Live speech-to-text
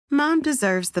Mom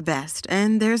deserves the best,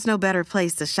 and there's no better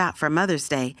place to shop for Mother's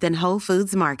Day than Whole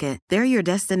Foods Market. They're your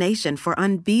destination for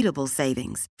unbeatable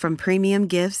savings, from premium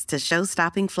gifts to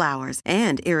show-stopping flowers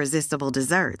and irresistible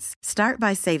desserts. Start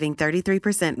by saving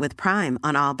 33% with Prime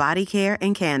on all body care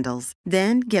and candles.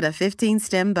 Then get a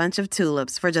 15-stem bunch of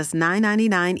tulips for just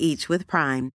 $9.99 each with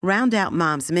Prime. Round out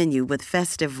Mom's menu with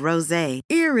festive rosé,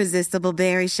 irresistible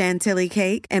berry chantilly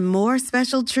cake, and more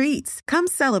special treats. Come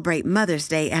celebrate Mother's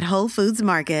Day at Whole Foods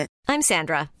Market. I'm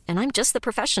Sandra, and I'm just the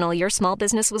professional your small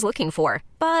business was looking for.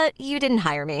 But you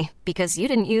didn't hire me because you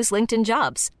didn't use LinkedIn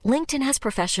Jobs. LinkedIn has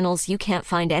professionals you can't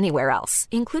find anywhere else,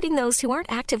 including those who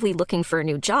aren't actively looking for a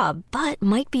new job, but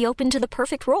might be open to the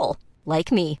perfect role,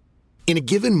 like me. In a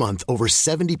given month, over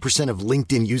 70% of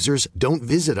LinkedIn users don't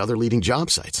visit other leading job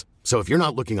sites. So if you're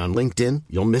not looking on LinkedIn,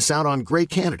 you'll miss out on great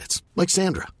candidates like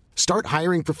Sandra. Start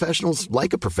hiring professionals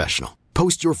like a professional.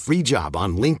 Post your free job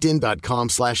on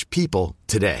linkedin.com/people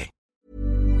today.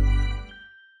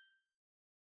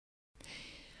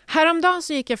 Häromdagen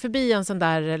så gick jag förbi en sån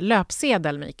där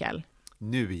löpsedel, Mikael.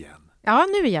 Nu igen. Ja,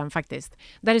 nu igen faktiskt.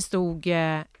 Där det stod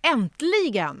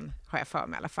äntligen, har jag för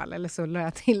mig i alla fall, eller så lade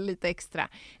jag till lite extra.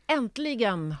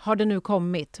 Äntligen har det nu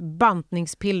kommit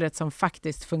bantningspillret som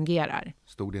faktiskt fungerar.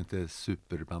 Stod det inte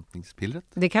superbantningspillret?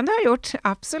 Det kan det ha gjort,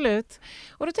 absolut.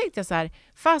 Och då tänkte jag så här,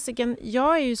 fasiken,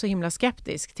 jag är ju så himla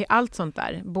skeptisk till allt sånt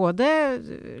där. Både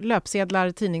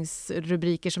löpsedlar,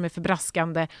 tidningsrubriker som är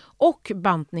förbraskande och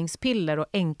bantningspiller och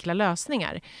enkla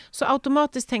lösningar. Så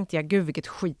automatiskt tänkte jag, gud vilket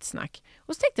skitsnack.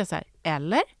 Och så tänkte jag så här,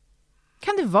 eller?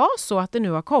 Kan det vara så att det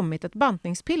nu har kommit ett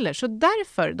bantningspiller? Så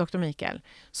därför, Dr. Mikael,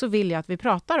 så vill jag att vi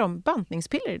pratar om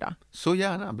bantningspiller idag. Så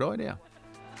gärna, bra idé.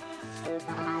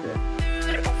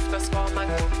 Hur ofta ska man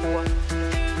gå på?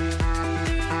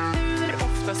 Hur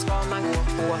ofta ska man gå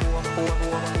på?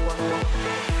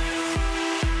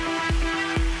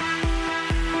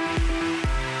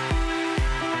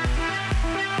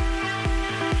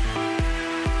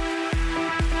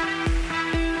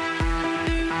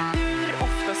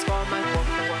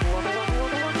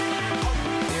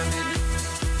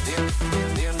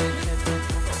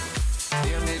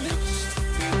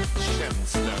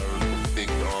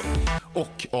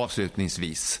 Och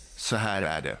avslutningsvis, så här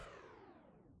är det.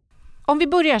 Om vi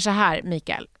börjar så här,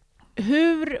 Mikael.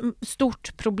 Hur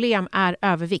stort problem är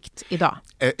övervikt idag?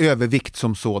 Övervikt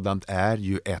som sådant är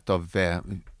ju ett av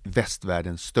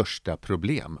västvärldens största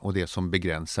problem och det som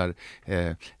begränsar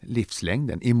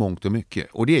livslängden i mångt och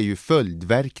mycket. Och det är ju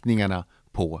följdverkningarna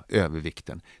på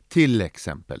övervikten. Till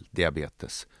exempel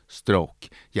diabetes, stroke,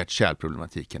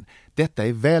 hjärt-kärlproblematiken. Detta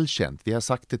är väl känt, vi har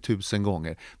sagt det 1000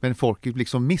 gånger. Men folk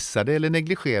liksom missar det eller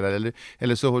negligerar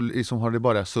eller så liksom har det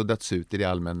bara suddats ut i det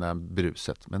allmänna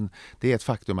bruset. Men det är ett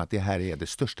faktum att det här är det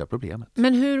största problemet.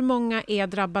 Men hur många är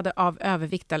drabbade av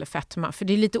övervikt eller fetma? För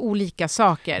det är lite olika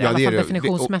saker, i alla fall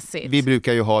definitionsmässigt. Vi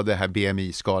brukar ju ha det här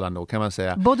BMI-skalan då, kan man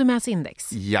säga. Body Mass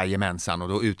Index. Jajamensan, och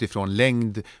då utifrån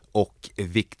längd och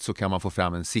vikt så kan man få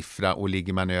fram en siffra, och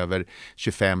ligger man över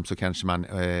 25 så kanske man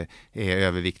är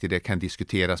överviktig. Det kan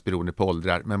diskuteras beroende på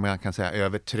åldrar, men man kan säga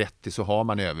över 30 så har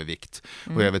man övervikt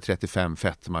och över 35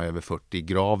 fetma, över 40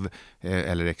 grav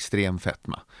eller extrem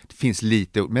fetma. Det finns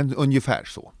lite, men ungefär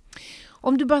så.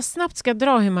 Om du bara snabbt ska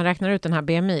dra hur man räknar ut den här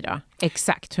BMI då,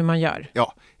 exakt hur man gör.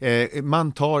 Ja,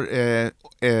 man tar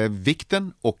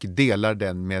vikten och delar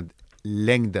den med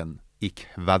längden i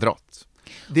kvadrat.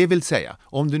 Det vill säga,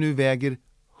 om du nu väger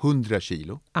 100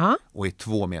 kilo och är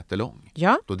 2 meter lång,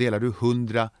 då delar du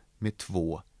 100 med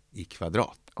 2 i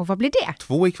kvadrat. Och vad blir det?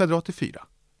 2 i kvadrat är 4.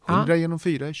 100 genom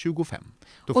 4 är 25.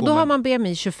 Och då har man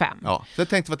BMI 25. Ja, så jag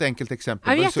tänkte vara ett enkelt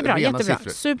exempel. Ja, jättebra.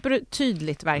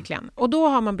 Supertydligt verkligen. Och då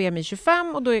har man BMI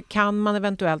 25 och då kan man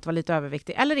eventuellt vara lite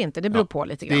överviktig eller inte. Det beror på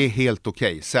lite grann. Det är helt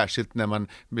okej, särskilt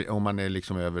om man är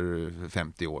liksom över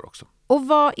 50 år också. Och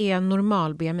vad är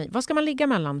normal BMI? Vad ska man ligga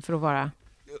mellan för att vara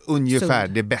ungefär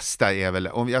sund? Det bästa är väl,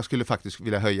 om jag skulle faktiskt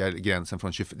vilja höja gränsen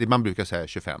från 25, man brukar säga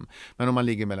 25, men om man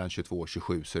ligger mellan 22 och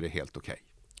 27 så är det helt okej.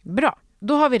 Bra,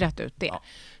 då har vi rätt ut det. Ja.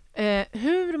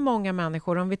 Hur många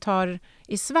människor, om vi tar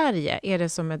i Sverige, är det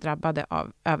som är drabbade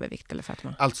av övervikt eller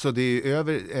fetma? Alltså det är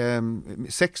över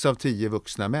 6 av 10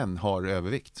 vuxna män har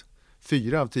övervikt.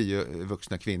 4 av 10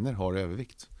 vuxna kvinnor har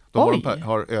övervikt. De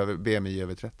har BMI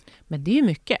över 30. Men det är ju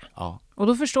mycket. Ja. Och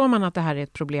då förstår man att det här är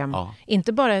ett problem. Ja.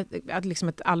 Inte bara att,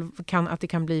 liksom att det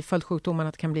kan bli följdsjukdomar,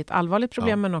 att det kan bli ett allvarligt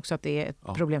problem, men också att det är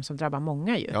ett problem som drabbar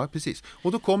många ju. Ja, precis.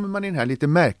 Och då kommer man i den här lite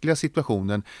märkliga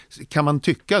situationen, kan man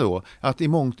tycka då, att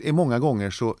i många gånger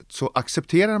så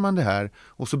accepterar man det här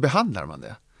och så behandlar man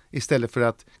det. istället för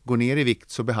att gå ner i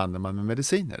vikt så behandlar man med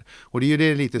mediciner. Och det är ju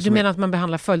det lite Du som menar att man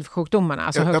behandlar följdsjukdomarna,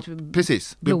 alltså högt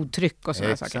precis. blodtryck och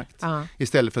sådana saker? Exakt. Ja.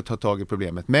 Istället för att ta tag i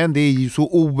problemet. Men det är ju så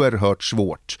oerhört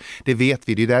svårt. Det vet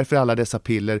vi. Det är därför alla dessa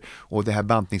piller och det här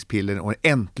bantningspiller, och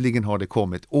äntligen har det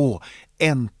kommit.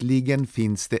 Äntligen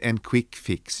finns det en quick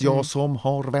fix. Jag som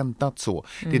har väntat så.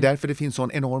 Det är därför det finns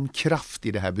sån enorm kraft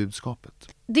i det här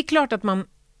budskapet. Det är klart att man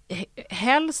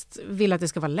helst vill att det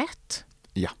ska vara lätt.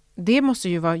 Ja. Det måste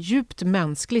ju vara djupt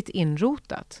mänskligt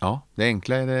inrotat. Ja, det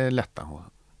enkla är det lätta.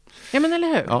 Ja, men eller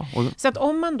hur? Ja, Så att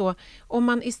om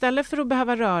man istället för att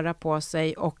behöva röra på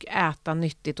sig och äta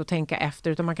nyttigt och tänka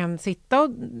efter, utan man kan sitta och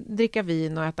dricka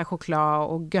vin och äta choklad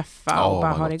och göffa och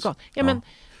bara ha det gott. Ja, men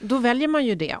då väljer man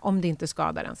ju det om det inte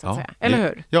skadar en, så att säga. Eller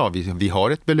hur? Ja, vi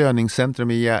har ett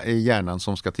belöningscentrum i hjärnan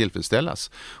som ska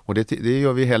tillfredsställas. Och det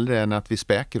gör vi hellre än att vi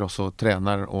späker oss och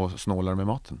tränar och snålar med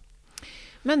maten.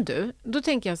 Men du, då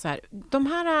tänker jag så här,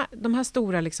 de här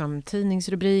stora liksom,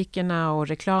 tidningsrubrikerna och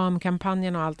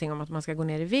reklamkampanjerna och allting om att man ska gå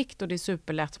ner i vikt och det är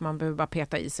superlätt, man behöver bara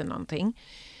peta i sig någonting.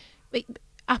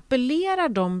 Appellerar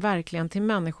de verkligen till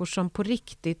människor som på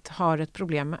riktigt har ett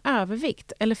problem med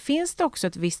övervikt? Eller finns det också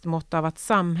ett visst mått av att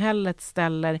samhället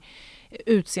ställer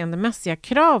utseendemässiga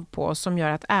krav på oss som gör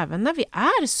att även när vi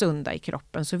är sunda i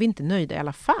kroppen så är vi inte nöjda i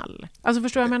alla fall? Alltså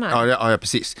förstår jag vad jag menar? Ja,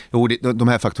 precis. Jo, de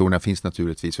här faktorerna finns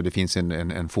naturligtvis, och det finns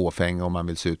en fåfäng om man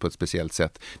vill se ut på ett speciellt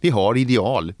sätt. Vi har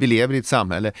ideal, vi lever i ett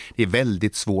samhälle. Det är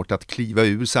väldigt svårt att kliva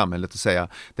ur samhället och säga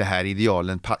det här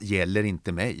idealen gäller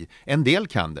inte mig. En del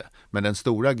kan det, men den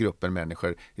stora gruppen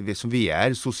människor, vi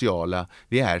är sociala,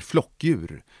 vi är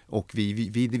flockdjur och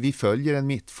vi följer en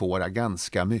mittfåra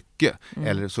ganska mycket.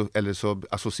 Eller så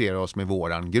associerar oss med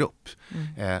våran grupp.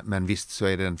 Men visst så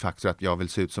är det en faktor att jag vill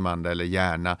se ut som andra, eller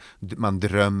gärna man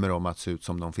drömmer om att se ut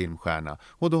som någon filmstjärna.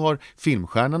 Och då har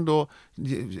filmstjärnan då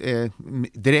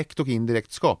direkt och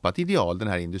indirekt skapat ideal, den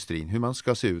här industrin, hur man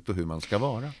ska se ut och hur man ska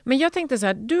vara. Men jag tänkte så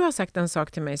här, du har sagt en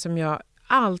sak till mig som jag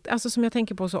som jag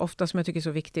tänker på så ofta, som jag tycker är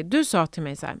så viktigt. Du sa till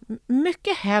mig så här,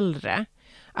 mycket hellre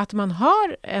att man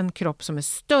har en kropp som är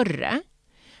större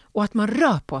och att man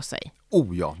rör på sig.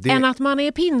 Än att man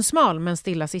är pinsmal men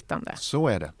stillasittande. Så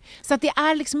är det. Så att det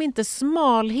är liksom inte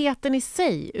smalheten i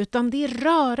sig, utan det är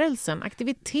rörelsen,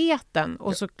 aktiviteten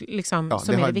och så liksom,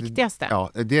 som är det viktigaste.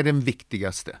 Ja, det är den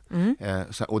viktigaste.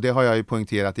 Och det har jag ju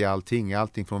poängterat i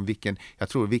allting från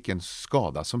vilken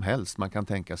skada som helst man kan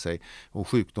tänka sig, och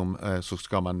sjukdom, så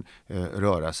ska man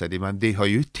röra sig. Det har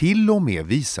ju till och med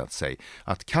visat sig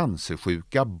att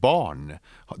cancersjuka barn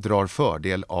drar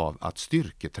fördel av att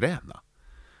styrketräna.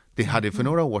 Det hade för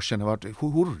några år sedan varit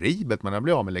horribelt. Man har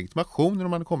blivit av med legitimationer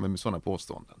om man kommer med sådana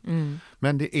påståenden.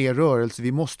 Men det är rörelse.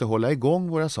 Vi måste hålla igång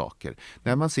våra saker.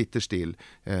 När man sitter still,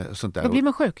 sånt där, då blir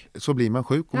man sjuk. Så blir man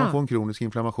sjuk och man får en kronisk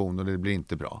inflammation och det blir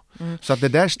inte bra. Så att det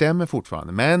där stämmer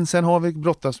fortfarande. Men sen har vi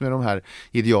brottats med de här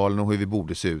idealen och hur vi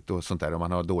borde se ut och sånt där, om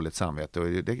man har dåligt samvete. Och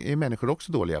det är människor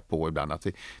också dåliga på ibland, att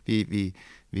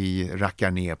vi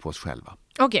rackar ner på oss själva.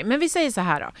 Okej, men vi säger så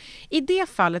här då. I det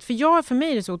fallet, för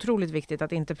mig är det så otroligt viktigt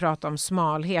att inte prata om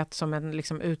smalhet som en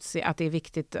liksom att det är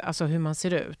viktigt, alltså hur man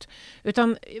ser ut.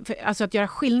 Utan alltså att göra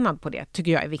skillnad på det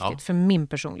tycker jag är viktigt för min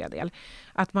personliga del.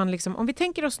 Att man liksom, om vi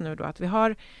tänker oss nu då att vi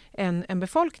har en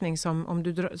befolkning som, om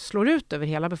du slår ut över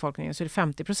hela befolkningen, så är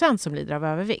det 50% som lider av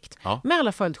övervikt. Med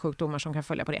alla följdsjukdomar som kan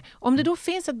följa på det. Om det då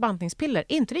finns ett bantningspiller,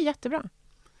 är inte det jättebra?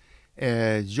 Om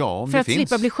för det att finns.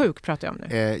 Slippa bli sjuk pratar jag om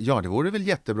nu. Ja, det vore väl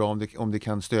jättebra om det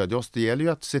kan stödja oss. Det gäller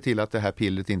ju att se till att det här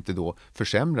pillret inte då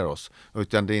försämrar oss,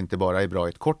 utan det inte bara är bra i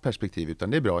ett kort perspektiv, utan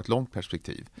det är bra i ett långt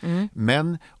perspektiv.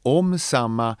 Men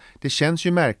det känns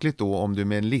ju märkligt då om du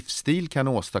med en livsstil kan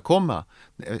åstadkomma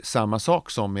samma sak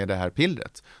som med det här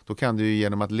pillret. Då kan du ju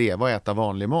genom att leva och äta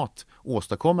vanlig mat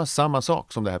åstadkomma samma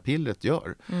sak som det här pillret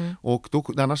gör. Och då,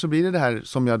 annars så blir det här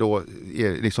som jag då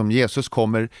liksom, Jesus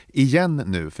kommer igen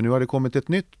nu, för nu har det kommit ett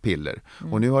nytt piller.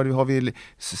 Och nu har vi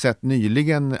sett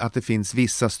nyligen att det finns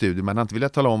vissa studier, man har inte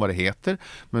velat tala om vad det heter,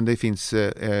 men det finns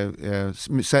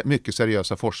mycket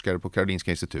seriösa forskare på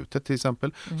Karolinska institutet till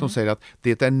exempel, som säger att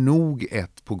det är nog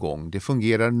ett på gång, det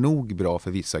fungerar nog bra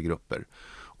för vissa grupper.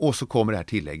 Och så kommer det här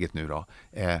tillägget nu då,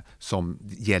 som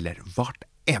gäller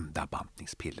vartenda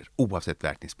bantningspiller, oavsett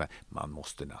verkningsvärde. Man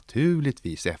måste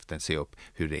naturligtvis se upp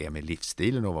hur det är med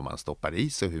livsstilen och vad man stoppar i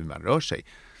sig och hur man rör sig.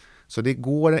 Så det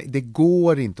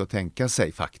går inte att tänka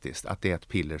sig faktiskt att det ett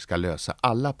piller ska lösa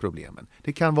alla problemen.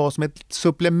 Det kan vara som ett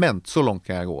supplement, så långt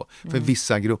kan jag gå, för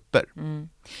vissa grupper.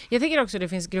 Jag tycker också att det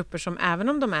finns grupper som även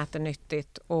om de äter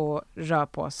nyttigt och rör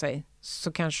på sig,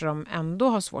 så kanske de ändå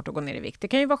har svårt att gå ner i vikt. Det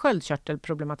kan ju vara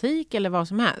sköldkörtelproblematik eller vad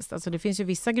som helst. Alltså det finns ju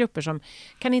vissa grupper som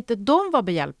kan inte de vara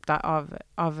behjälpta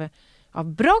av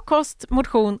av bra kost,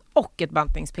 motion och ett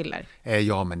bantningspiller.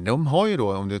 Ja, men de har ju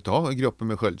då, om du tar gruppen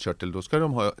med sköldkörtel, då ska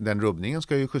de ha, den rubbningen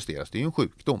ska ju justeras. Det är ju en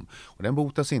sjukdom. Och den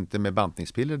botas inte med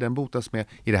bantningspiller, den botas med,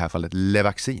 i det här fallet,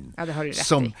 Levaxin. Ja, det har du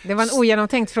rätt i. Det var en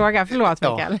ogenomtänkt fråga, förlåt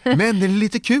Mikael. Ja, men det är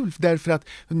lite kul därför att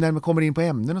när man kommer in på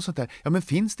ämnen och sånt där, ja men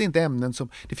finns det inte ämnen som,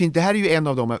 det här är ju en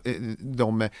av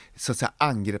de så att säga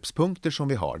angreppspunkter som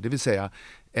vi har, det vill säga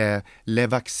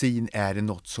Levaxin är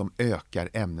något som ökar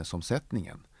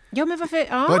ämnesomsättningen. Ja, men varför?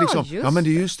 Ja, men det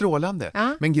är ju strålande.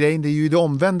 Ja. Men grejen, det är ju det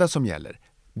omvända som gäller.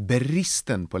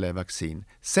 Bristen på Levaxin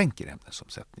sänker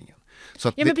ämnesomsättningen. Så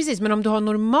att men precis, men om du har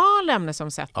normal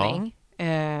ämnesomsättning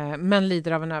men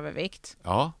lider av en övervikt,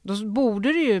 då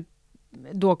borde du ju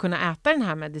då kunna äta den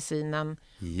här medicinen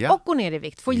och gå ner i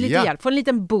vikt. Få lite hjälp, få en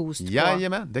liten boost.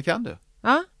 Jajamän, det kan du.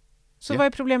 Ja. Så vad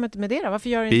är problemet med det då? Varför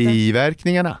gör du inte?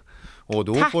 Biverkningarna. Och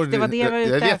då tack, får du, det var det jag var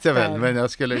ute vet efter. Jag väl, men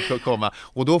jag skulle komma.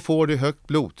 Och då får du högt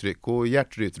blodtryck och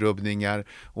hjärtrytmrubbningar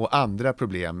och andra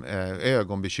problem,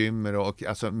 ögonbekymmer och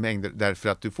alltså mängder, därför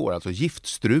att du får alltså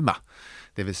giftstruma.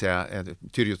 Det vill säga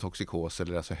thyreotoxikos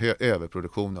eller alltså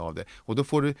överproduktion av det. Och då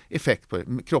får du effekt på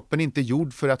det. Kroppen är inte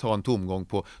gjord för att ha en tomgång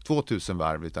på 2000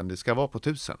 varv utan det ska vara på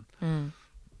 1000. Mm.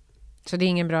 Så det är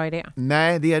ingen bra idé?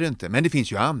 Nej, det är det inte. Men det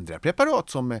finns ju andra preparat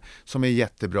som är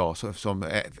jättebra, som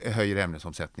höjer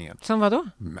ämnesomsättningen. Som vad då?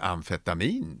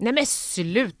 Amfetamin. Nej men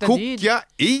sluta.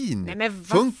 Kokain. Nej, men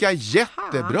funkar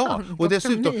jättebra. Och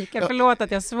dessutom, Mikael, förlåt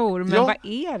att jag svor, men vad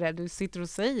är det du sitter och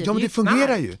säger? Ja, men det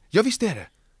fungerar ju. Ja, visst är det.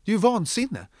 Det är ju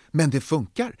vansinne. Men det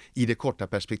funkar i det korta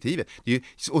perspektivet. Det är ju,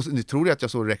 och nu tror jag att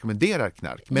jag så rekommenderar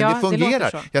knark. Men det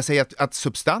fungerar. Det jag säger att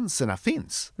substanserna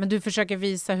finns. Men du försöker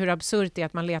visa hur absurt det är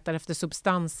att man letar efter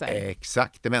substanser.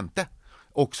 Exaktamente.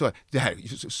 Också det här,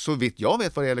 så vitt jag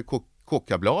vet vad det gäller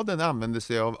kokabladen använder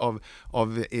sig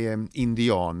av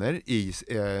indianer i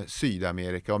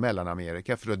Sydamerika och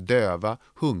Mellanamerika för att döva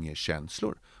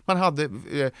hungerkänslor.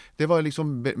 Det var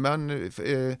liksom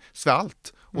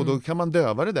svalt och då kan man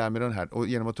döva det där med den här och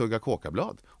genom att tugga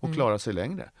kokablad och klara sig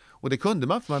längre. Och det kunde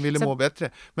man för man ville må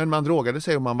bättre. Men man drogade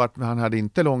sig och han hade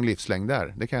inte lång livslängd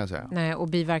där, det kan jag säga. Nej, och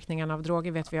biverkningarna av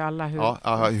droger vet vi ju alla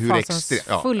hur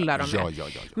fasansfulla de är. Ja.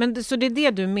 Men så det är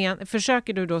det du menar,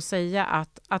 försöker du då säga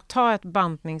att ta ett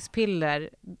bantningspiller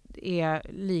är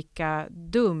lika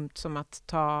dumt som att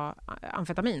ta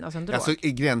amfetamin, alltså en drog? Alltså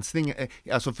i gränsning,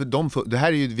 alltså för det här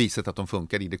är ju visat att de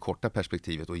funkar i det korta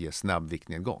perspektivet och ger snabb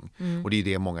viktnedgång. Och det är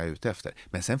det många är ute efter.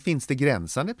 Men sen finns det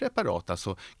gränsande preparat,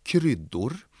 alltså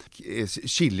kryddor,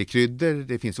 chilikryddor,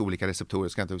 det finns olika receptorer,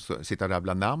 jag ska inte sitta och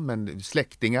rabbla namn, men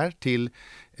släktingar till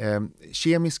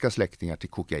kemiska släktingar till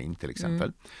kokain till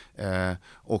exempel.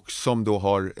 Och som då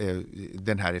har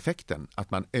den här effekten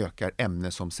att man ökar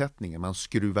ämnesomsättningen, man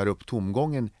skruvar upp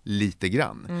tomgången lite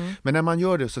grann. Men när man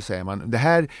gör det så säger man, det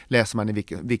här läser man i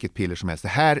vilket piller som helst, det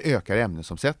här ökar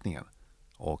ämnesomsättningen.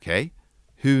 Okej.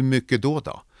 Hur mycket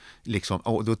då? Liksom,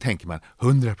 och då tänker man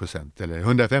 100% eller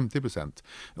 150%.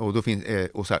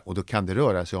 Och då kan det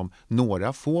röra sig om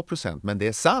några få procent, men det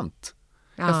är sant.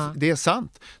 Ja. Det är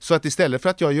sant. Så att istället för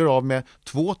att jag gör av med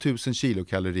 2000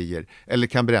 kilokalorier eller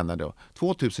kan bränna då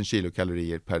 2000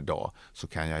 kilokalorier per dag, så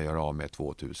kan jag göra av med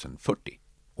 2040.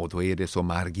 Och då är det så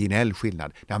marginell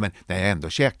skillnad. Ja, men när jag ändå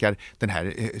käkar den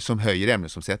här som höjer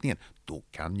ämnesomsättningen, då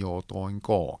kan jag ta en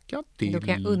kaka till. Då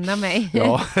kan jag unna mig.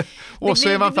 Ja. Och så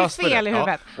är man fast fel för det. I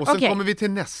huvudet. Ja. Och sen kommer vi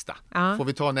till nästa. Får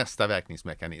vi ta nästa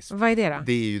verkningsmekanism. Vad är det då?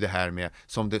 Det är ju det här med,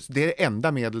 det är det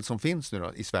enda medel som finns nu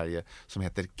då i Sverige som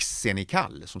heter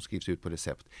Xenical, som skrivs ut på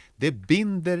recept. Det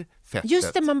binder fettet.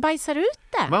 Just det, man bajsar ut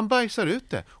det. Man bajsar ut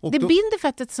det. Och det binder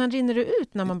fettet, sen rinner det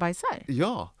ut när man bajsar.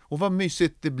 Ja. Och vad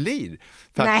mysigt det blir.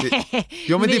 Faktiskt. Nej,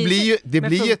 ja, men det blir ju...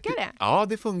 Men funkar det? Ja,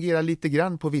 det fungerar lite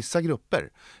grann på vissa grupper.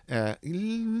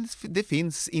 Det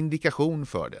finns indikation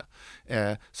för det.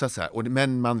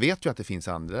 Men man vet ju att det finns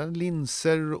andra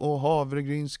linser och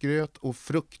havregrynsgröt och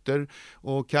frukter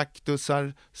och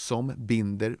kaktusar som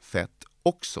binder fett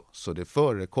också. Så det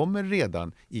förekommer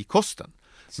redan i kosten.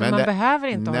 Så man behöver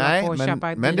inte hålla på och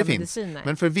köpa dyra mediciner.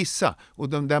 Men för vissa, och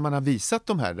där man har visat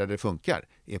de här där det funkar,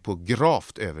 är på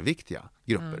gravt överviktiga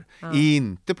grupper.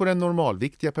 Inte på den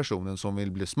normalviktiga personen som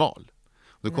vill bli smal.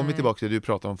 Då kommer vi tillbaka till det du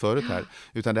pratade om förut här.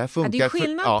 Utan det här funkar. Det är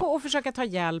skillnad på att försöka ta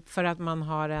hjälp för att man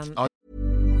har en...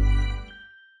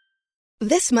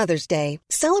 This Mother's Day,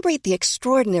 celebrate the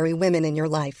extraordinary women in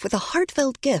your life with a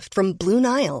heartfelt gift from Blue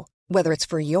Nile. Whether it's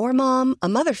for your mom, a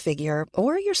mother figure,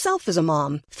 or yourself as a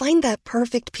mom, find that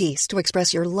perfect piece to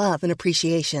express your love and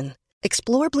appreciation.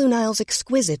 Explore Blue Nile's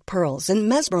exquisite pearls and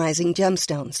mesmerizing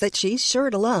gemstones that she's sure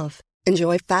to love.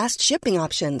 Enjoy fast shipping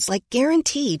options like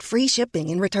guaranteed free shipping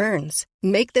and returns.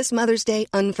 Make this Mother's Day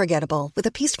unforgettable with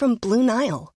a piece from Blue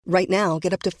Nile. Right now,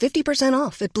 get up to 50%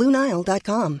 off at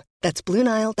BlueNile.com. That's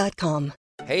BlueNile.com.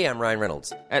 Hey, I'm Ryan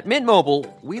Reynolds. At Mint Mobile,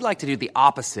 we like to do the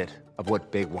opposite of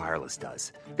what Big Wireless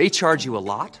does. They charge you a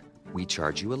lot, we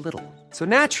charge you a little. So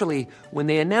naturally, when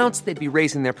they announced they'd be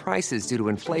raising their prices due to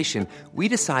inflation, we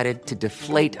decided to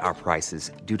deflate our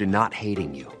prices due to not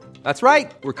hating you. That's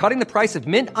right. We're cutting the price of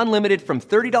Mint Unlimited from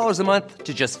 $30 a month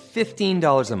to just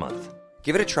 $15 a month.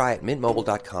 Give it a try at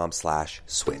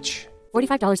mintmobile.com/switch.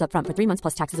 $45 up front for 3 months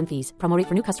plus taxes and fees. Promo rate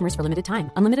for new customers for limited time.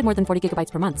 Unlimited more than 40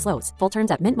 gigabytes per month. Slows full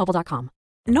terms at mintmobile.com.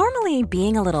 Normally,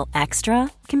 being a little extra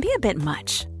can be a bit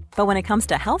much. But when it comes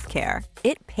to healthcare,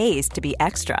 it pays to be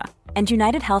extra. And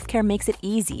United Healthcare makes it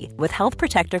easy with Health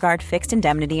Protector Guard fixed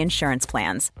indemnity insurance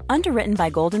plans. Underwritten by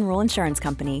Golden Rule Insurance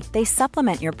Company, they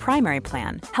supplement your primary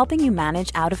plan, helping you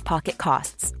manage out-of-pocket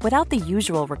costs without the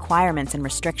usual requirements and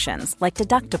restrictions like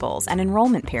deductibles and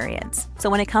enrollment periods. So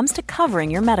when it comes to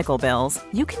covering your medical bills,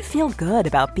 you can feel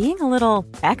good about being a little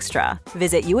extra.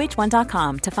 Visit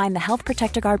UH1.com to find the Health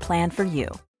Protector Guard plan for you.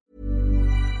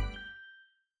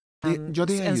 En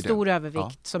stor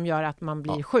övervikt som gör att man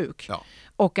blir sjuk.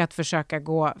 Och att försöka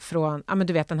gå från, men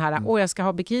du vet den här, jag ska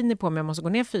ha bikini på mig, jag måste gå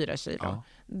ner 4 kilo.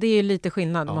 Det är lite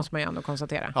skillnad, måste man ju ändå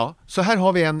konstatera. Ja, så här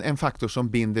har vi en faktor som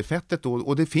binder fettet då,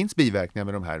 och det finns biverkningar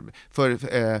med de här.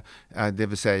 Det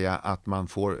vill säga att man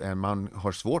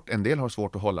har svårt, en del har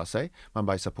svårt att hålla sig, man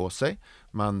bajsar på sig,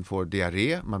 man får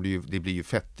diarré, det blir ju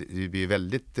fett, det blir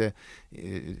väldigt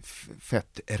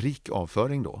fettrik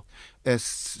avföring då.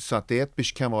 Så att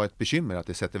det kan vara ett bekymmer att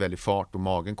det sätter väldigt fart och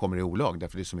magen kommer i olag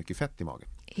därför det är så mycket fett i magen.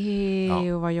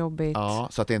 Vad jobbigt. Ja,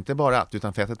 så att det är inte bara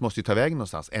utan fettet måste ju ta vägen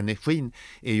någonstans. Energin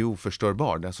är ju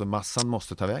oförstörbar, alltså massan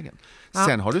måste ta vägen.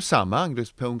 Sen har du samma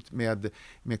angreppspunkt med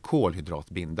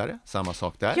kolhydratbindare, samma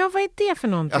sak där. Ja, vad är det för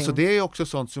någonting? Alltså det är också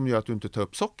sånt som gör att du inte tar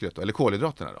upp sockret då, eller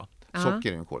kolhydraterna då. Socker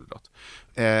är ju en kolhydrat.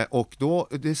 Och då,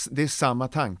 det är samma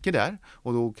tanke där.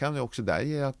 Och då kan det också där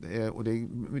ge att,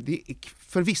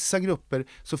 för vissa grupper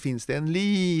så finns det en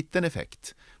liten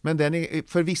effekt. Men den är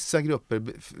för vissa grupper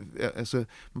alltså,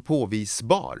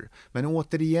 påvisbar. Men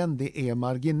återigen, det är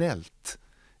marginellt.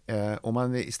 Om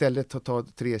man istället tar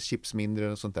 3 chips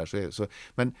mindre och sånt där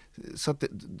så att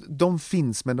de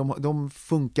finns, men de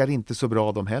funkar inte så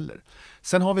bra de heller.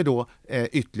 Sen har vi då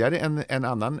ytterligare en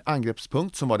annan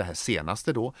angreppspunkt som var det här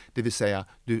senaste då, det vill säga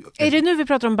är det nu vi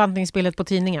pratar om bantningsbildet på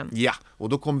tidningen? Ja, och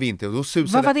då kommer vi inte och då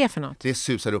vad var det för något? Det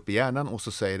susar upp i hjärnan och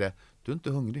så säger det, du är inte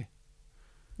hungrig.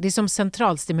 Det är som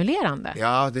centralstimulerande.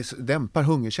 Ja, det dämpar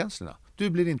hungerkänslorna. Du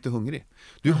blir inte hungrig.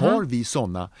 Har vi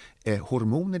sådana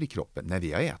hormoner i kroppen. När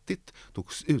vi har ätit, då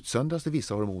utsöndras det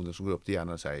vissa hormoner som går upp till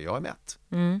hjärnan och säger jag är mätt.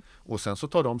 Och sen så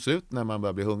tar de slut när man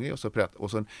börjar bli hungrig.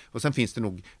 Och sen finns det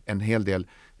nog en hel del,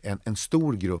 en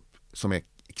stor grupp som är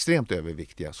extremt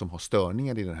överviktiga som har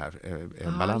störningar i den här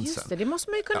balansen. Det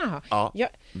måste man ju kunna ha.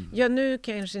 Nu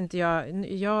kanske inte jag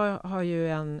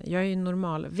är ju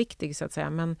normalviktig så att säga,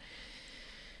 men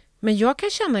jag kan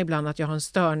känna ibland att jag har en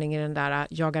störning i den där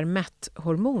jagar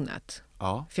mätt-hormonet.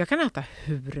 Ja. För jag kan äta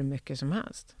hur mycket som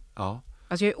helst. Ja.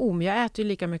 Alltså jag äter ju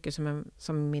lika mycket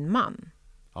som min man.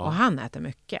 Ja. Och han äter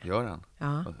mycket. Gör han?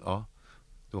 Ja. Ja.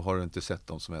 Då har du inte sett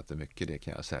dem som äter mycket, det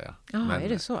kan jag säga. Ja, är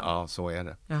det så? Ja, så är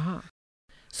det. Jaha.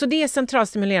 Så det är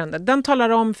centralstimulerande. Den talar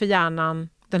om för hjärnan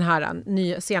den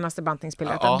här senaste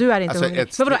bantningsbilden. Ja, du är inte hungrig.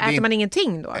 Men vadå, äter man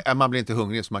ingenting då? Man blir inte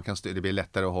hungrig så det blir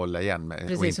lättare att hålla igen med.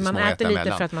 Precis, och inte man äter lite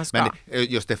mellan. för att man ska. Men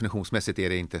just definitionsmässigt är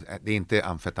det är inte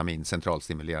amfetamin,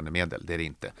 centralstimulerande medel. Det är det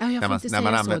inte. Ja, jag får inte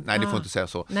säga så. Nej, du får inte säga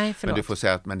så. Nej, men du får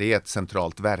säga att det är ett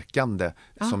centralt verkande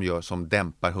som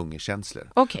dämpar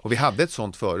hungerkänslor. Okay. Och vi hade ett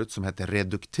sånt förut som hette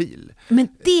Reduktil. Men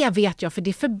det vet jag, för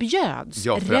det förbjöds.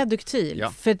 Reduktil.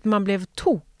 För att man blev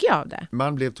tokig av det.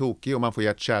 Man blev tokig och man får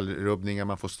hjärt-kärlrubbningar,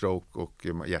 man får stroke och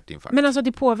hjärtinfarkt. Men alltså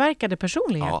det påverkade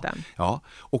personligheten? Ja.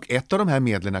 Och ett av de här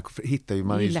medlen hittar ju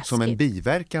man som en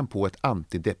biverkan på ett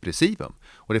antidepressivum.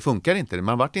 Och det funkar inte.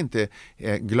 Man vart inte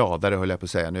gladare, höll jag på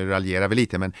att säga. Nu raljerar vi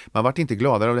lite, men man vart inte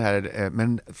gladare av det här.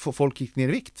 Men folk gick ner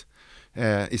i vikt.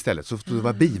 Istället. Så det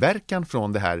var biverkan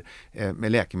från det här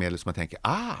med läkemedel som man tänker,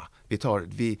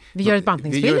 vi gör ett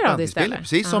bantningspiller av det istället.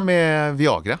 Precis som med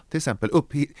Viagra till exempel.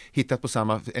 Hittat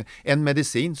på en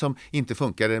medicin som inte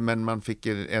funkade, men man fick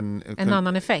en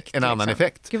annan effekt. Annan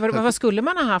effekt. Gud, vad skulle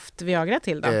man ha haft Viagra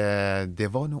till då? Det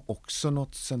var nog också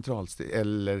något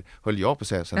eller höll jag på att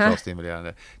säga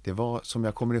centralstimulerande. Det var, som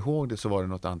jag kommer ihåg det, så var det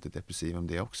något antidepressivum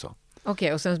det också.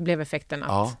 Okej, och sen blev effekten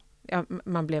att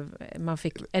man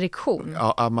fick erektion.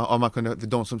 Ja, man kunde,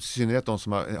 i synnerhet de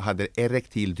som hade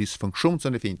erektil dysfunktion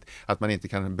som det är fint, att man inte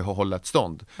kan behålla ett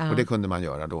stånd. Och det kunde man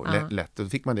göra då lätt. Då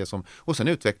fick man det och sen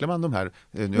utvecklar man de här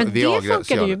men det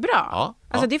funkar ju bra. Ja.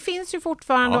 Alltså det finns ju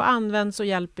fortfarande och används och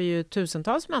hjälper ju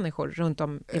tusentals människor runt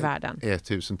om i världen.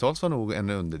 Tusentals var nog en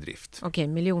underdrift. Okej,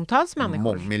 miljontals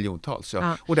människor. Miljontals,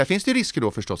 ja. Och där finns det risker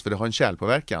då förstås, för det har en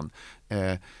kärlpåverkan.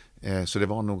 Så det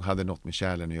hade något med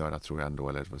kärlen att göra, tror jag ändå,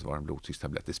 eller var en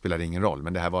blodtryckstablett. Det spelar ingen roll,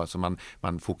 men det här var alltså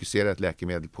man fokuserar ett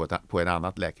läkemedel på en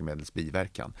annat läkemedels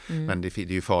biverkan. Men det är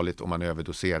ju farligt om man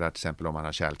överdoserar, till exempel om man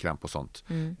har kärlkramp och sånt.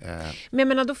 Men jag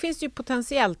menar, då finns det ju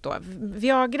potentiellt då.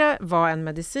 Viagra var en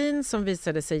medicin som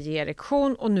visade sig ge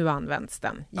erektion och nu används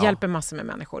den. Hjälper massor med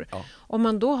människor. Ja. Om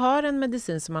man då har en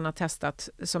medicin som man har testat,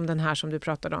 som den här som du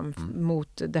pratade om,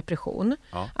 mot depression,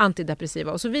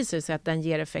 antidepressiva, och så visar det sig att den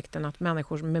ger effekten att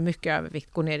människor med mycket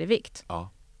övervikt går ner i vikt. Ja.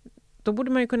 Då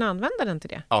borde man ju kunna använda den till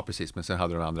det. Ja, precis. Men sen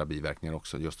hade de andra biverkningar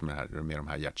också. Just med de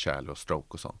här hjärtkärl och stroke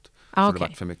och sånt. Så det var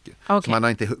för mycket. Så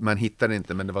man hittade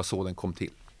inte, men det var så den kom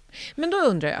till. Men då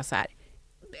undrar jag så här.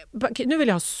 Nu vill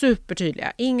jag ha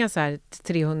supertydliga. Inga så här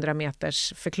 300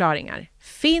 meters förklaringar.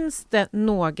 Finns det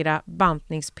några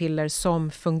bantningspiller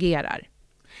som fungerar?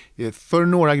 För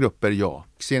några grupper, ja.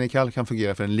 Xenical kan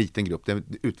fungera för en liten grupp. Det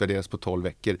utvärderas på 12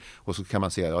 veckor och så kan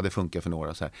man se att det funkar för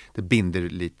några. Så här. Det binder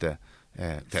lite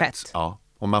fett. Ja.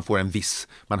 Och man får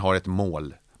man har ett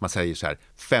mål. Man säger så här,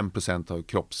 5% av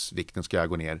kroppsvikten ska jag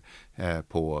gå ner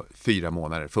på 4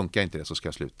 månader. Funkar inte det så ska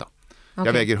jag sluta. Okay.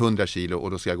 Jag väger 100 kilo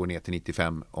och då ska jag gå ner till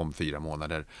 95 om 4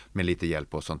 månader med lite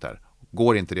hjälp och sånt där.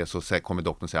 Går inte det så kommer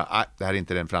doktorn säga det här är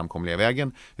inte den framkomliga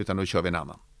vägen, utan då kör vi en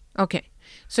annan. Okej,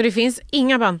 så det finns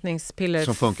inga bantningspiller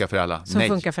som funkar för alla?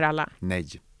 Funkar för alla? Nej.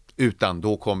 Utan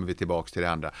då kommer vi tillbaka till det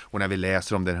andra. Och när vi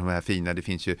läser om de här fina, det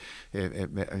finns ju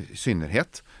i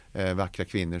synnerhet vackra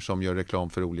kvinnor som gör reklam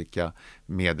för olika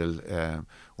medel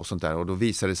och sånt där. Och då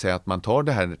visar det sig att man tar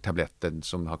det här tabletten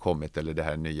som har kommit, eller det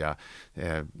här nya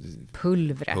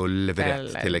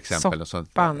pulvret till exempel.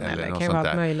 Soppan eller något sånt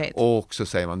där. Möjligt. Och så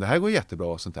säger man, det här går jättebra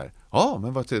och sånt där. Ja,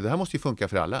 men det här måste ju funka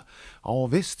för alla. Ja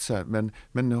visst, så här,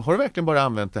 men har du verkligen bara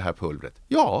använt det här pulvret?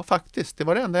 Ja, faktiskt. Det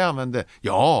var det enda jag använde.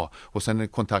 Ja, och sen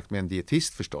kontakt med en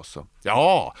dietist förstås.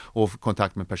 Ja, och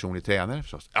kontakt med en personlig tränare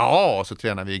förstås. Ja, och så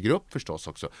tränar vi i grupp förstås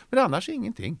också. Men annars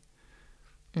ingenting.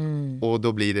 Och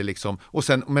då blir det liksom,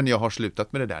 men jag har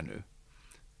slutat med det där nu.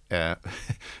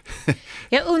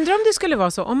 Jag undrar om det skulle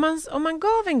vara så, om man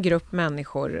gav en grupp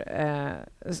människor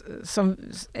som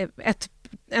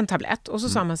en tablett och så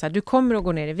sa man så här, du kommer att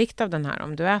gå ner i vikt av den här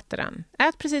om du äter den.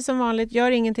 Ät precis som vanligt,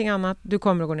 gör ingenting annat, du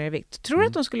kommer att gå ner i vikt. Tror du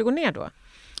att de skulle gå ner då?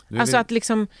 Alltså att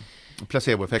liksom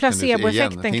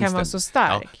placeboeffekten kan vara så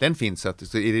stark. Ja, den finns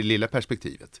i det lilla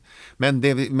perspektivet. Men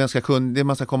det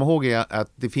man ska komma ihåg är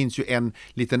att det finns ju en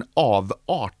liten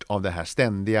avart av det här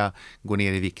ständiga gå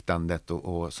ner i viktandet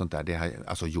och sånt där. Det här,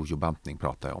 alltså jojobantning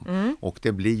pratar jag om. Och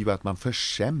det blir ju att man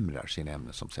försämrar sin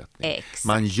ämnesomsättning. Exakt.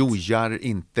 Man jojar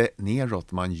inte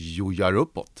neråt, man jojar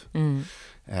uppåt.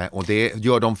 Och det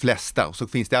gör de flesta. Och så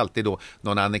finns det alltid då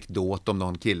någon anekdot om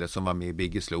någon kille som var med i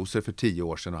Biggest Loser för 10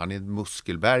 år sedan och han är en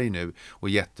muskelberg nu och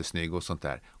jättesnygg och sånt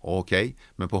där. Okej,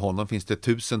 men på honom finns det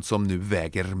 1000 som nu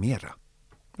väger mera.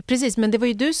 Precis, men det var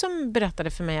ju du som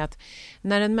berättade för mig att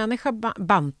när en människa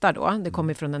bantar då, det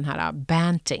kommer från den här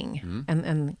banting,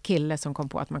 en kille som kom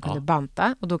på att man kunde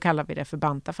banta, och då kallar vi det för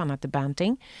banta, för han heter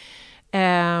banting.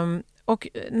 Och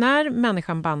när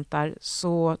människan bantar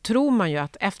så tror man ju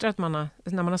att efter att när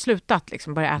man har slutat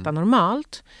liksom börja äta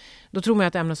normalt, då tror man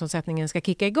att ämnesomsättningen ska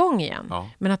kicka igång igen. Ja.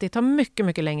 Men att det tar mycket,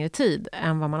 mycket längre tid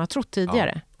än vad man har trott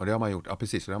tidigare. Ja, och det har man gjort. Ja,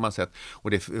 precis. Och det har man sett.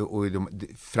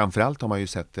 Framförallt har man ju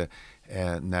sett det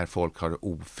när folk har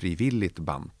ofrivilligt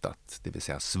bantat, det vill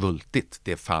säga svultit.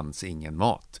 Det fanns ingen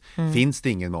mat. Finns det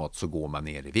ingen mat så går man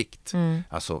ner i vikt.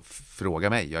 Alltså, fråga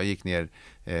mig. Jag gick ner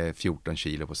 14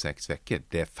 kilo på 6 veckor.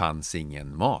 Det fanns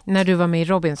ingen mat. När du var med i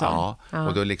Robinson? Ja.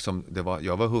 Och då liksom,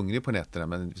 jag var hungrig på nätterna.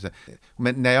 Men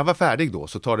när jag var färdig då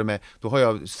så tar det med, då har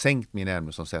jag sänkt min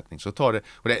ämnesomsättning. Så tar det,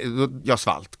 jag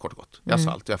svalt kort och gott. Jag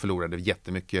svalt. Jag förlorade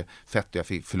jättemycket fett och jag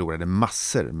förlorade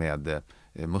massor med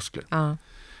muskler.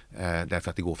 Därför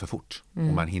att det går för fort och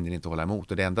man hinner inte hålla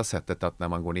emot. Och det enda sättet att när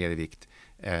man går ner i vikt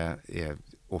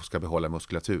och ska behålla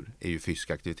muskulatur är ju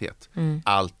fysisk aktivitet.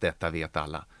 Allt detta vet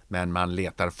alla. Men man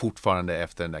letar fortfarande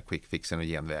efter den där quick fixen och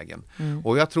genvägen.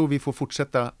 Och jag tror vi får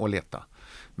fortsätta att leta.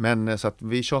 Men så att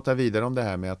vi tjatar vidare om det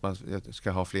här med att man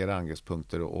ska ha flera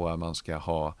angreppspunkter och att man ska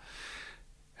ha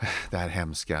det här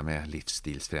hemska med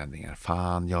livsstilsförändringar.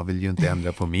 Fan, jag vill ju inte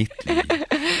ändra på mitt liv.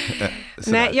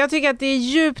 Nej, jag tycker att det är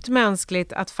djupt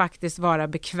mänskligt att faktiskt vara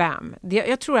bekväm.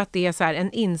 Jag tror att det är så här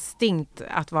en instinkt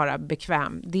att vara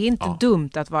bekväm. Det är inte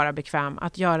dumt att vara bekväm.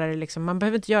 Att göra det liksom, man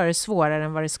behöver inte göra det svårare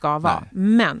än vad det ska vara.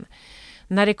 Nej. Men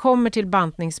när det kommer till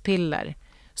bantningspiller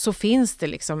så finns det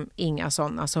liksom inga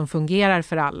sådana som fungerar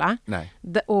för alla. Nej.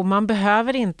 Och man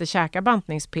behöver inte käka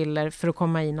bantningspiller för att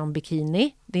komma i någon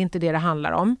bikini. Det är inte det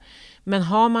handlar om. Men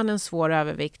har man en svår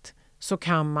övervikt så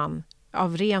kan man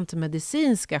av rent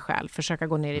medicinska skäl försöka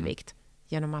gå ner i vikt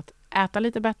genom att äta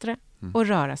lite bättre och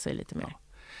röra sig lite mer.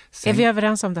 Sen, är vi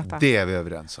överens om detta? Det är vi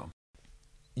överens om.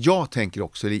 Jag tänker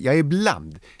också, jag är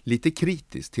ibland lite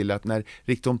kritisk till att när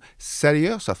riktigt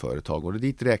seriösa företag, och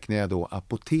dit räknar jag då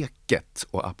apoteket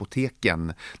och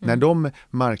apoteken, när de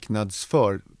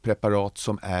marknadsför preparat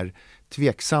som är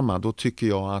tveksamma, då tycker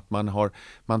jag att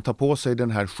man tar på sig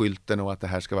den här skylten och att det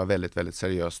här ska vara väldigt, väldigt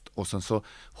seriöst, och sen så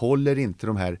håller inte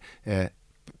de här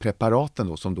preparaten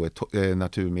då, som då är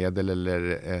naturmedel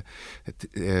eller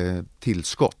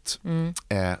tillskott.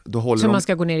 Då håller så man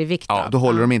ska gå ner i vikt då? Ja, då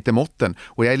håller de inte måtten.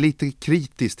 Och jag är lite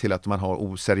kritisk till att man har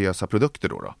oseriösa produkter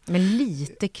då. Men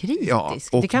lite kritisk? Ja,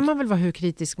 det kan man väl vara hur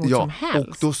kritisk mot som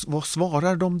helst? Och då, vad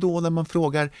svarar de då när man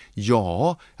frågar?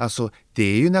 Ja, alltså det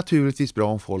är ju naturligtvis bra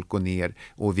om folk går ner,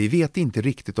 och vi vet inte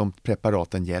riktigt om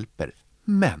preparaten hjälper.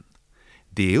 Men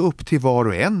det är upp till var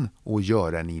och en att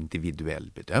göra en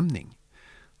individuell bedömning.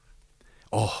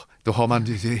 Då har man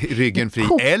ryggen fri.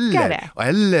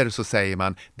 Eller så säger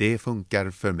man, det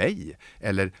funkar för mig.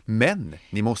 Eller, men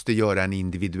ni måste göra en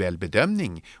individuell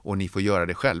bedömning och ni får göra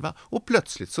det själva. Och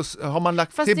plötsligt så har man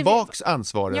lagt tillbaks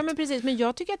ansvaret. Ja, men precis. Men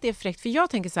jag tycker att det är fräckt. För jag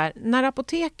tänker så här, när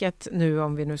apoteket nu,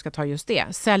 om vi nu ska ta just det,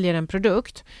 säljer en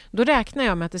produkt, då räknar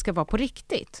jag med att det ska vara på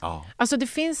riktigt. Ja. Alltså det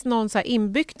finns någon så här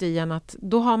inbyggt i en att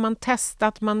då har man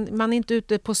testat, man är inte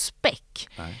ute på späck.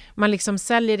 Nej. Man liksom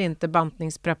säljer inte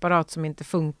bantningspreparat som inte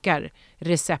funkar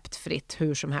receptfritt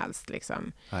hur som helst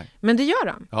liksom. Men det gör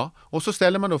de. Ja, och så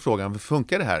ställer man då frågan,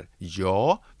 funkar det här?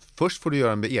 Ja, först får du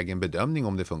göra en egen bedömning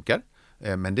om det funkar.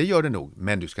 Men det gör det nog.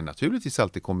 Men du ska naturligtvis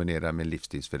alltid kombinera med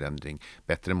livsstilsförändring,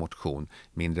 bättre motion,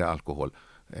 mindre alkohol.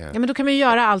 Ja, men då kan man ju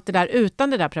göra allt det där utan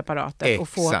det där preparatet och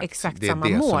få exakt samma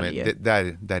mål.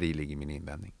 Där i ligger min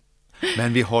invändning.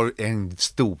 Men vi har en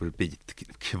stor bit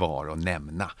kvar att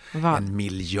nämna. En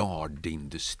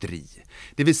miljardindustri.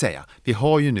 Det vill säga, vi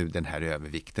har ju nu den här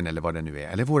övervikten eller vad det nu är,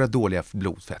 eller våra dåliga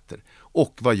blodfetter.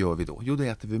 Och vad gör vi då? Jo, då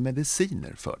äter vi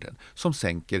mediciner för den som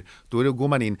sänker. Då går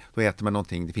man in, då äter man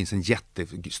någonting. Det finns en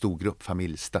jättestor grupp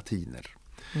familjestatiner.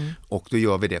 Och då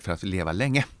gör vi det för att leva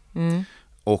länge.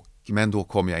 Men då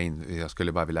kommer jag in, jag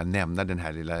skulle bara vilja nämna den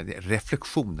här lilla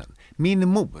reflektionen. Min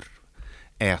mor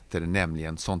äter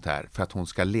nämligen sånt här för att hon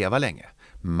ska leva länge.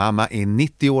 Mamma är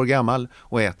 90 år gammal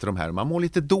och äter de här. Man mår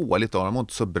lite dåligt av dem, mår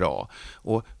inte så bra.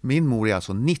 Och min mor är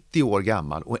alltså 90 år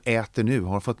gammal och äter nu,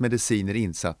 har fått mediciner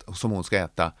insatt som hon ska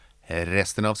äta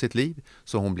resten av sitt liv,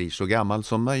 så hon blir så gammal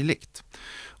som möjligt.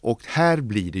 Och här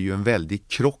blir det ju en väldig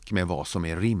krock med vad som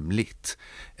är rimligt.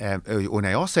 Och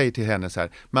när jag säger till henne så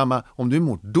här, mamma, om du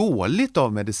mår dåligt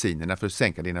av medicinerna för att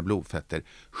sänka dina blodfetter,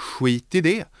 skit i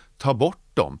det. Ta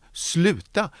bort dem.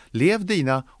 Sluta. Lev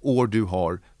dina år du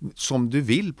har som du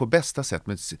vill på bästa sätt.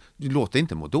 Men du låter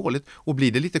inte må dåligt. Och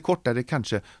blir det lite kortare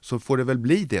kanske, så får det väl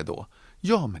bli det då.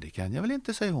 Ja, men det kan jag väl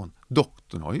inte, säger hon.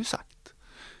 Doktorn har ju sagt.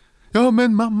 Ja,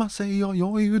 men mamma, säger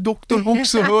jag är ju doktor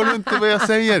också, hör du inte vad jag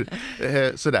säger?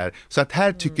 Sådär. Så att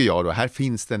här tycker jag då,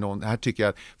 här tycker jag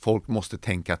att folk måste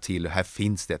tänka till, och här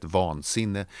finns det ett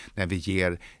vansinne när vi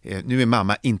ger, nu är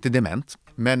mamma inte dement,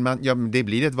 men det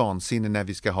blir ett vansinne när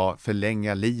vi ska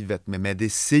förlänga livet med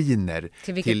mediciner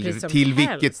till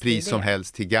vilket pris som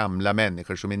helst till gamla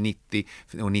människor som är 90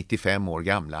 och 95 år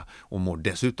gamla och mår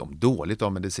dessutom dåligt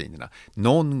av medicinerna.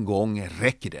 Någon gång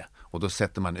räcker det. Och då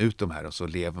sätter man ut de här och så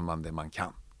lever man det man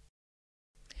kan.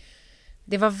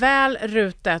 Det var väl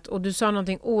rutet, och du sa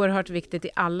någonting oerhört viktigt i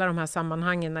alla de här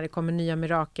sammanhangen när det kommer nya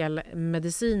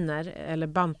mirakelmediciner eller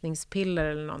bantningspiller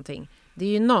eller någonting. Det är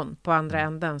ju någon på andra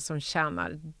änden som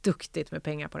tjänar duktigt med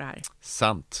pengar på det här.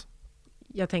 Sant.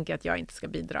 Jag tänker att jag inte ska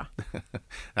bidra.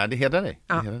 Nej, det hedrar dig.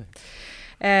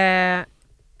 Ja.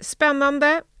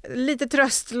 Spännande, lite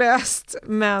tröstlöst,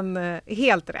 men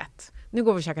helt rätt. Nu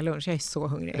går vi och käkar lunch, jag är så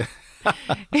hungrig.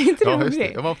 Är inte du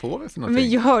hungrig? Jag var på för någonting. Men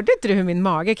jag hörde inte du hur min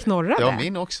mage knorrade? Ja,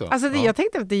 min också. Alltså jag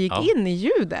tänkte att det gick in i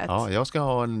ljudet. Ja, jag ska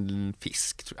ha en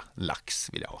fisk, tror jag. En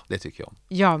lax vill jag ha, det tycker jag om.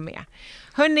 Jag med.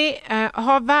 Hörrni,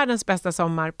 ha världens bästa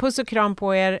sommar. Puss och kram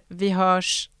på er. Vi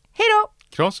hörs. Hej då!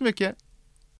 Kram så mycket!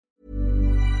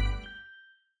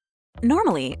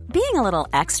 Normally, being a little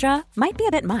extra might be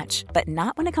a bit much, but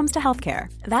not when it comes to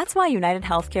healthcare. That's why United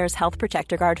Healthcare's Health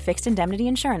Protector Guard fixed indemnity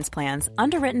insurance plans,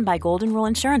 underwritten by Golden Rule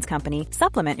Insurance Company,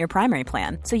 supplement your primary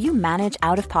plan so you manage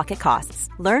out-of-pocket costs.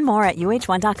 Learn more at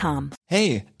uh1.com.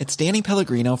 Hey, it's Danny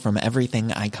Pellegrino from Everything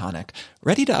Iconic.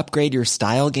 Ready to upgrade your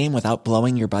style game without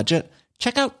blowing your budget?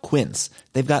 Check out Quince.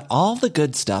 They've got all the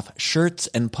good stuff, shirts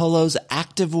and polos,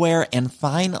 activewear, and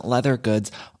fine leather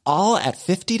goods, all at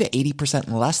 50 to 80%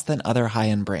 less than other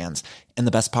high-end brands. And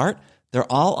the best part?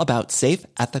 They're all about safe,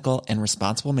 ethical, and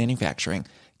responsible manufacturing.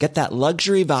 Get that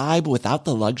luxury vibe without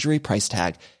the luxury price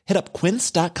tag. Hit up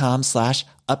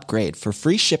quince.com/upgrade for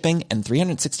free shipping and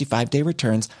 365-day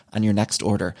returns on your next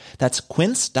order. That's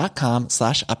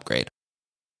quince.com/upgrade.